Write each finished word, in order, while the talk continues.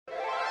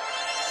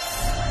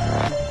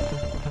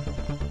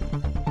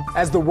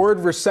As the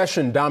word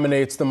recession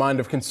dominates the mind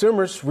of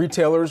consumers,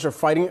 retailers are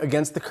fighting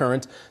against the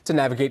current to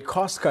navigate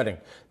cost-cutting.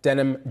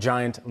 Denim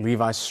giant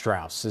Levi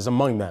Strauss is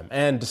among them.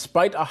 And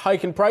despite a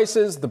hike in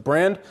prices, the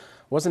brand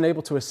wasn't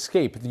able to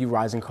escape the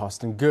rising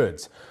cost in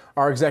goods.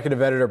 Our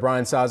executive editor,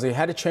 Brian Sozzi,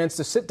 had a chance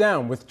to sit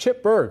down with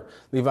Chip Bergh,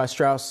 Levi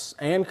Strauss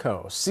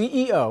Co.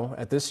 CEO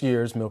at this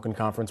year's Milken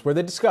Conference, where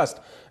they discussed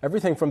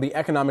everything from the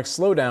economic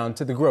slowdown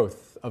to the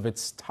growth of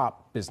its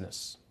top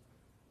business.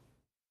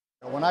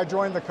 When I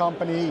joined the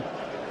company,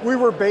 we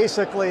were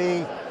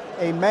basically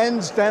a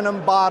men's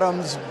denim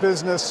bottoms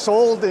business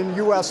sold in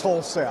U.S.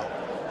 wholesale.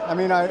 I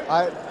mean,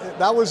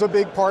 that was a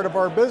big part of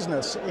our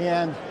business.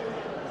 And,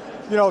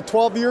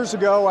 12 years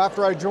ago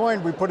after I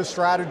joined, we put a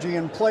strategy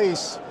in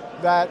place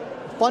that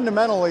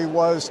fundamentally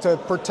was to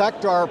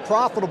protect our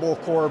profitable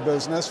core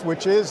business,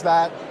 which is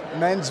that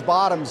men's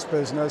bottoms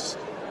business,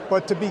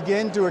 but to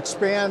begin to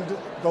expand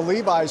the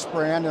Levi's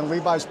brand and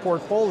Levi's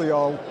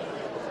portfolio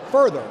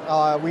further.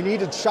 We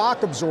needed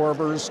shock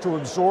absorbers to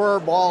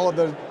absorb all of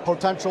the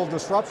potential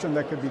disruption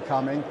that could be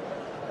coming.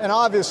 And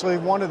obviously,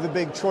 one of the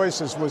big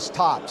choices was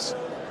tops.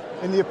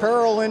 In the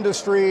apparel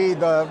industry,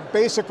 the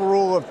basic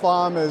rule of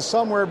thumb is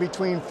somewhere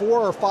between 4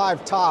 or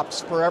 5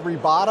 tops for every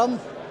bottom.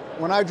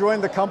 When I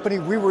joined the company,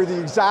 we were the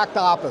exact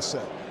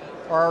opposite.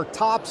 Our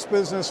tops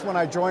business when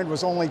I joined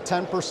was only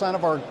 10%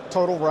 of our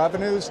total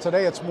revenues.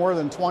 Today, it's more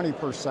than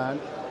 20%.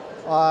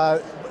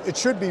 It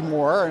should be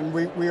more, and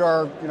we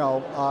are,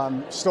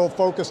 still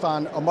focused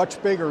on a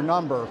much bigger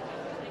number.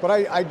 But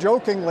I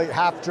jokingly,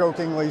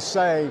 half-jokingly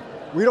say,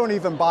 we don't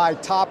even buy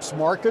tops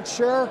market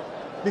share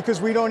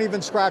because we don't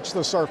even scratch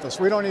the surface.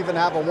 We don't even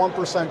have a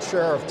 1%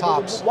 share of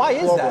tops. Why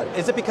is globally. that?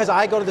 Is it because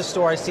I go to the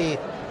store, I see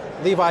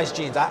Levi's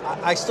jeans?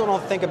 I still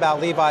don't think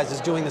about Levi's as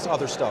doing this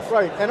other stuff.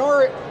 Right, and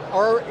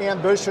our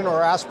ambition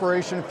or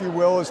aspiration, if you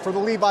will, is for the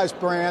Levi's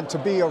brand to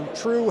be a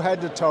true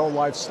head-to-toe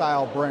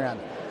lifestyle brand.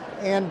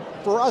 And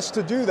for us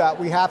to do that,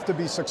 we have to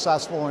be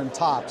successful in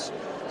tops.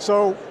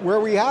 So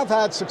where we have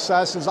had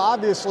success is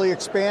obviously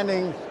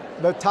expanding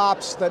the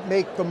tops that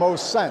make the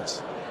most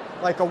sense,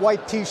 like a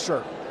white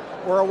t-shirt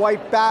or a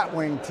white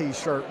Batwing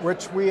t-shirt,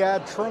 which we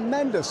had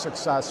tremendous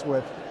success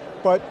with.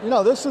 But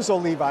this is a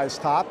Levi's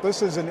top.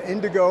 This is an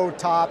indigo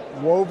top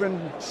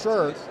woven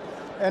shirt,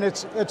 and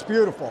it's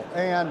beautiful.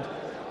 And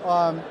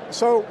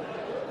so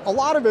a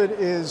lot of it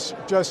is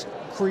just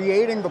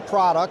creating the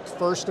product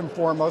first and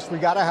foremost. We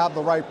got to have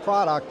the right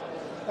product,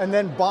 and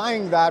then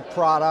buying that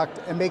product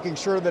and making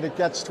sure that it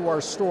gets to our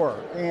store.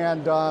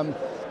 And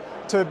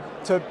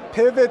to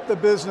pivot the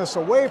business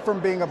away from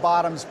being a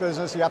bottoms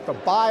business, you have to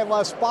buy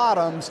less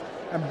bottoms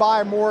and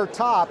buy more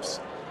tops.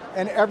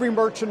 And every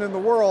merchant in the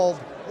world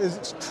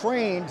is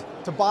trained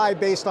to buy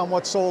based on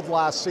what sold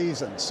last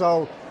season.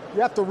 So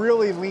you have to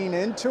really lean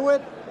into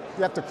it.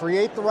 You have to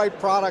create the right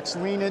products,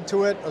 lean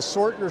into it,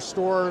 assort your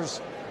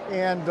stores.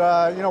 And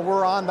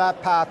we're on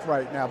that path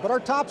right now. But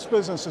our tops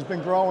business has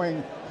been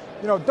growing,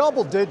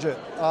 double digit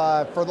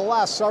for the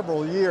last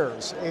several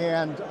years,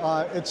 and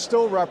it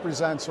still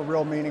represents a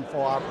real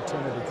meaningful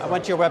opportunity. I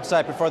went to your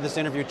website before this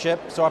interview,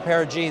 Chip, saw a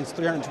pair of jeans,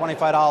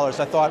 $325.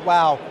 I thought,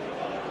 wow,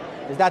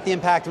 is that the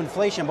impact of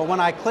inflation? But when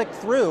I clicked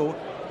through,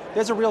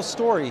 there's a real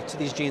story to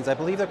these jeans. I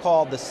believe they're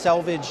called the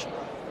selvage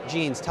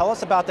jeans. Tell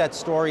us about that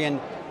story, and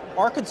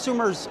are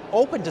consumers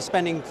open to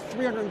spending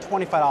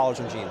 $325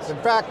 on jeans?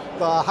 In fact,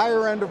 the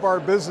higher end of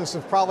our business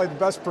is probably the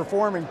best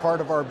performing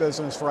part of our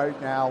business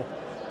right now.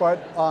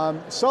 But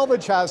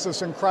selvage has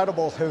this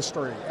incredible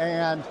history.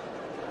 And,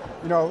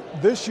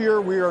 this year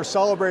we are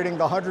celebrating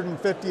the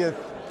 150th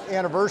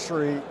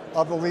anniversary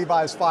of the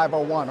Levi's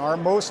 501, our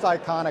most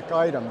iconic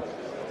item.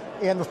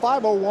 And the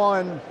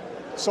 501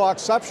 saw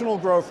exceptional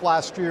growth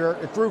last year.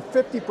 It grew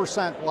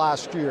 50%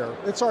 last year.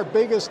 It's our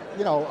biggest,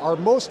 our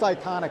most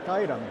iconic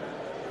item.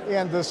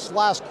 And this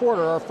last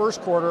quarter, our first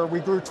quarter,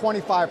 we grew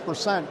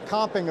 25%,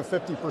 comping a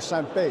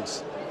 50%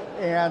 base.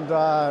 And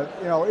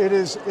it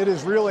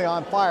is really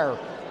on fire.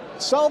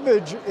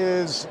 Selvage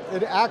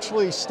it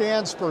actually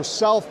stands for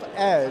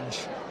self-edge,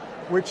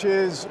 which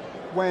is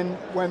when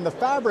the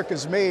fabric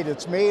is made,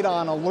 it's made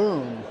on a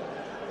loom.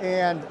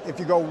 And if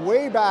you go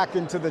way back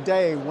into the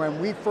day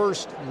when we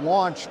first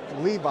launched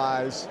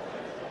Levi's,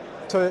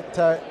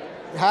 to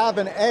have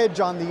an edge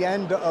on the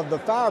end of the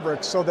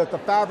fabric so that the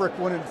fabric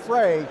wouldn't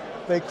fray,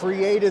 they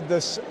created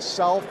this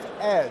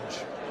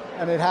self-edge.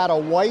 And it had a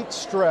white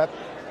strip,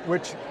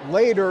 which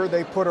later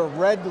they put a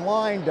red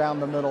line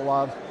down the middle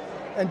of.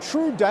 And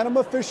true denim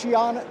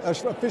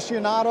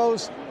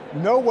aficionados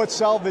know what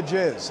selvage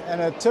is.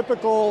 And a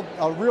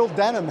real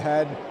denim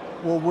head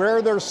will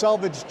wear their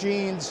selvage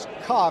jeans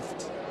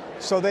cuffed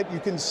so that you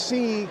can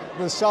see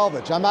the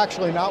selvage. I'm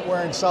actually not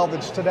wearing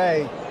selvage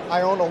today.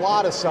 I own a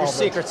lot of selvage. Your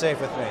secret's safe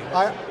with me.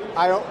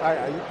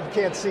 You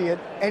can't see it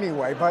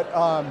anyway, but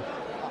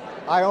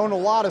I own a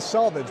lot of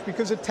selvage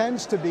because it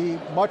tends to be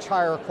much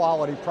higher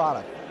quality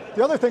product.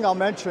 The other thing I'll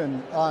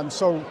mention,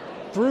 so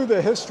through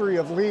the history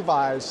of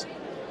Levi's,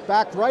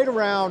 back right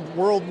around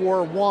World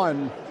War I,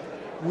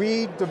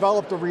 we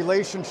developed a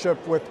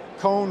relationship with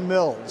Cone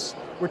Mills.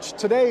 which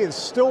today is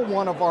still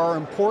one of our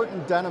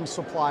important denim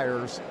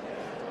suppliers.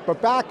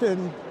 But back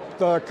in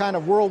the kind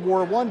of World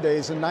War I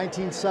days in I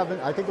think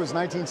it was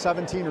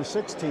 1917 or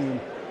 16,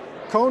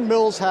 Cone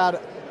Mills had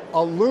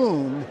a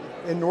loom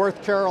in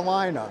North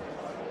Carolina,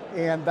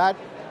 and that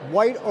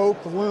white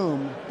oak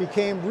loom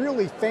became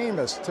really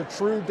famous to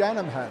true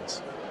denim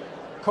heads.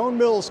 Cone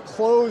Mills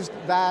closed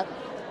that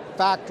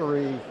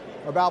factory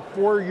about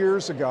 4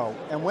 years ago,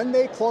 and when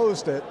they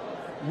closed it,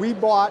 we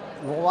bought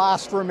the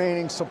last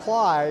remaining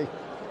supply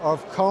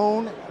of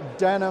cone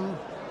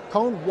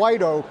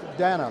white oak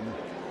denim.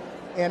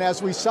 And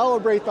as we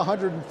celebrate the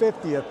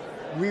 150th,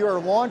 we are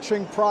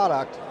launching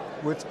product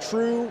with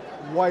true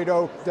white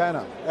oak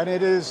denim. And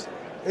it is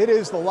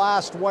the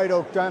last white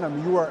oak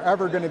denim you are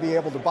ever going to be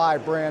able to buy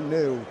brand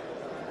new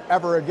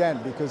ever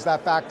again, because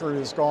that factory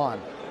is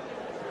gone.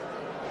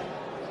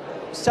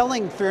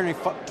 Selling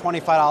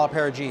 $325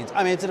 pair of jeans,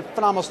 I mean, it's a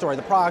phenomenal story.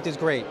 The product is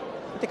great,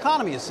 but the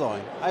economy is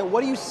slowing.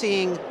 What are you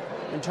seeing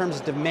in terms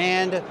of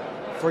demand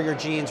for your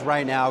jeans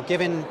right now,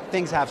 given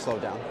things have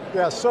slowed down?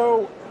 Yeah,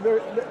 so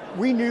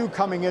we knew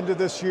coming into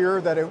this year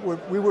that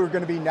we were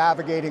going to be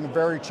navigating a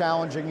very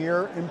challenging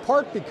year, in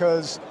part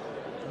because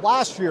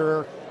last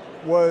year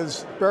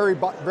was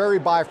very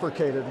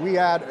bifurcated. We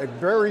had a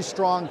very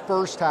strong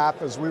first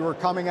half as we were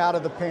coming out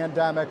of the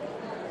pandemic.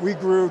 We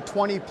grew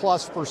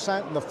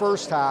 20+% in the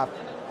first half,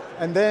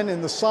 and then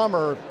in the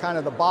summer, kind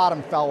of the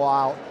bottom fell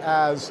out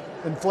as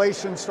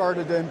inflation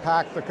started to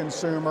impact the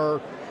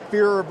consumer,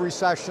 fear of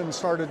recession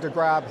started to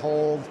grab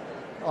hold,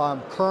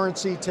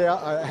 currency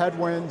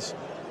headwinds,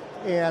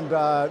 and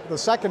the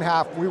second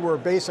half we were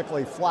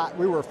basically flat.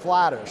 We were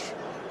flattish.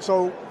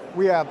 So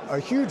we have a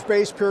huge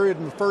base period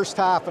in the first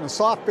half and a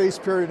soft base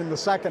period in the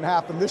second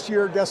half, and this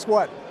year, guess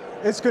what?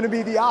 It's going to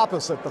be the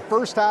opposite. The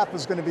first half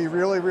is going to be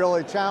really,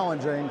 really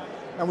challenging,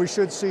 and we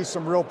should see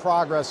some real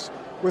progress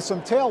with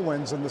some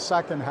tailwinds in the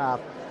second half.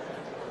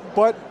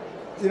 But,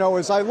 you know,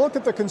 as I look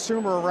at the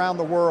consumer around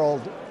the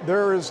world,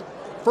 there is,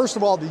 first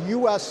of all, the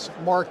US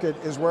market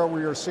is where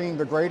we are seeing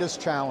the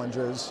greatest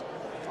challenges.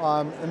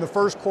 In the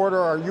first quarter,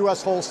 our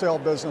US wholesale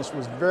business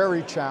was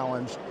very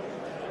challenged.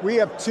 We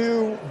have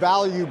two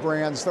value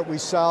brands that we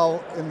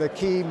sell in the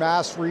key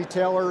mass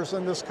retailers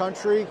in this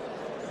country.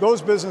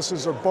 Those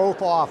businesses are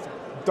both off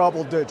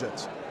double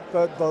digits.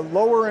 The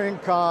lower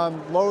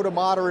income, low to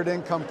moderate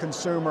income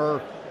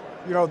consumer,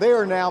 you know, they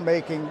are now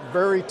making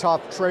very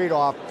tough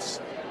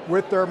trade-offs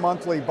with their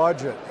monthly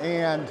budget.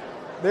 And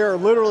they're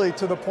literally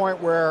to the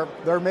point where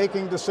they're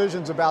making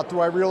decisions about,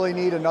 do I really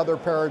need another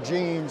pair of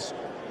jeans?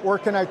 Or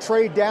can I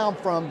trade down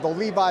from the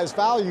Levi's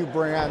value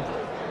brand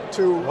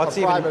to a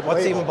private label?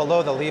 What's even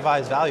below the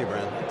Levi's value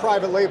brand? A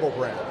private label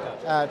brand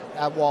at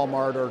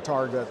Walmart or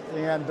Target.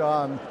 And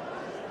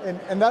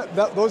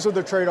those are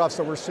the trade-offs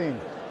that we're seeing.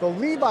 The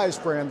Levi's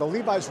brand, the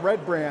Levi's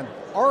red brand,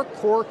 our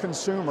core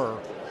consumer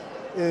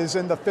is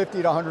in the $50,000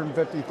 to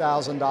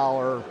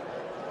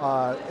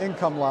 $150,000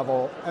 income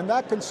level, and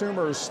that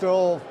consumer is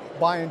still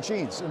buying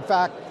jeans. In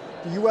fact,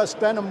 the US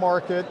denim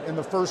market in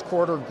the first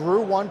quarter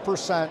grew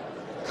 1%,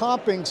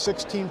 comping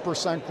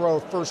 16%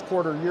 growth first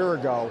quarter a year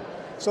ago.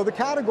 So the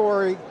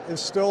category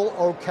is still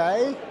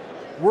okay.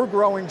 We're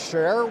growing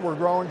share. We're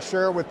growing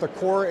share with the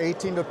core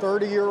 18 to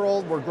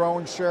 30-year-old. We're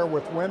growing share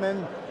with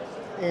women.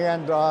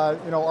 And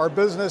you know, our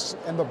business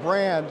and the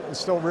brand is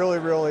still really,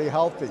 really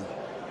healthy.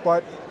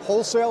 But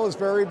wholesale is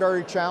very,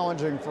 very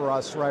challenging for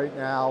us right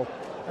now,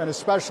 and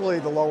especially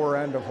the lower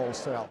end of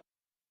wholesale.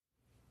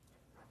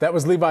 That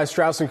was Levi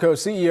Strauss Co.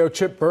 CEO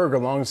Chip Bergh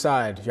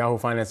alongside Yahoo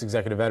Finance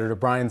Executive Editor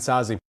Brian Sozzi.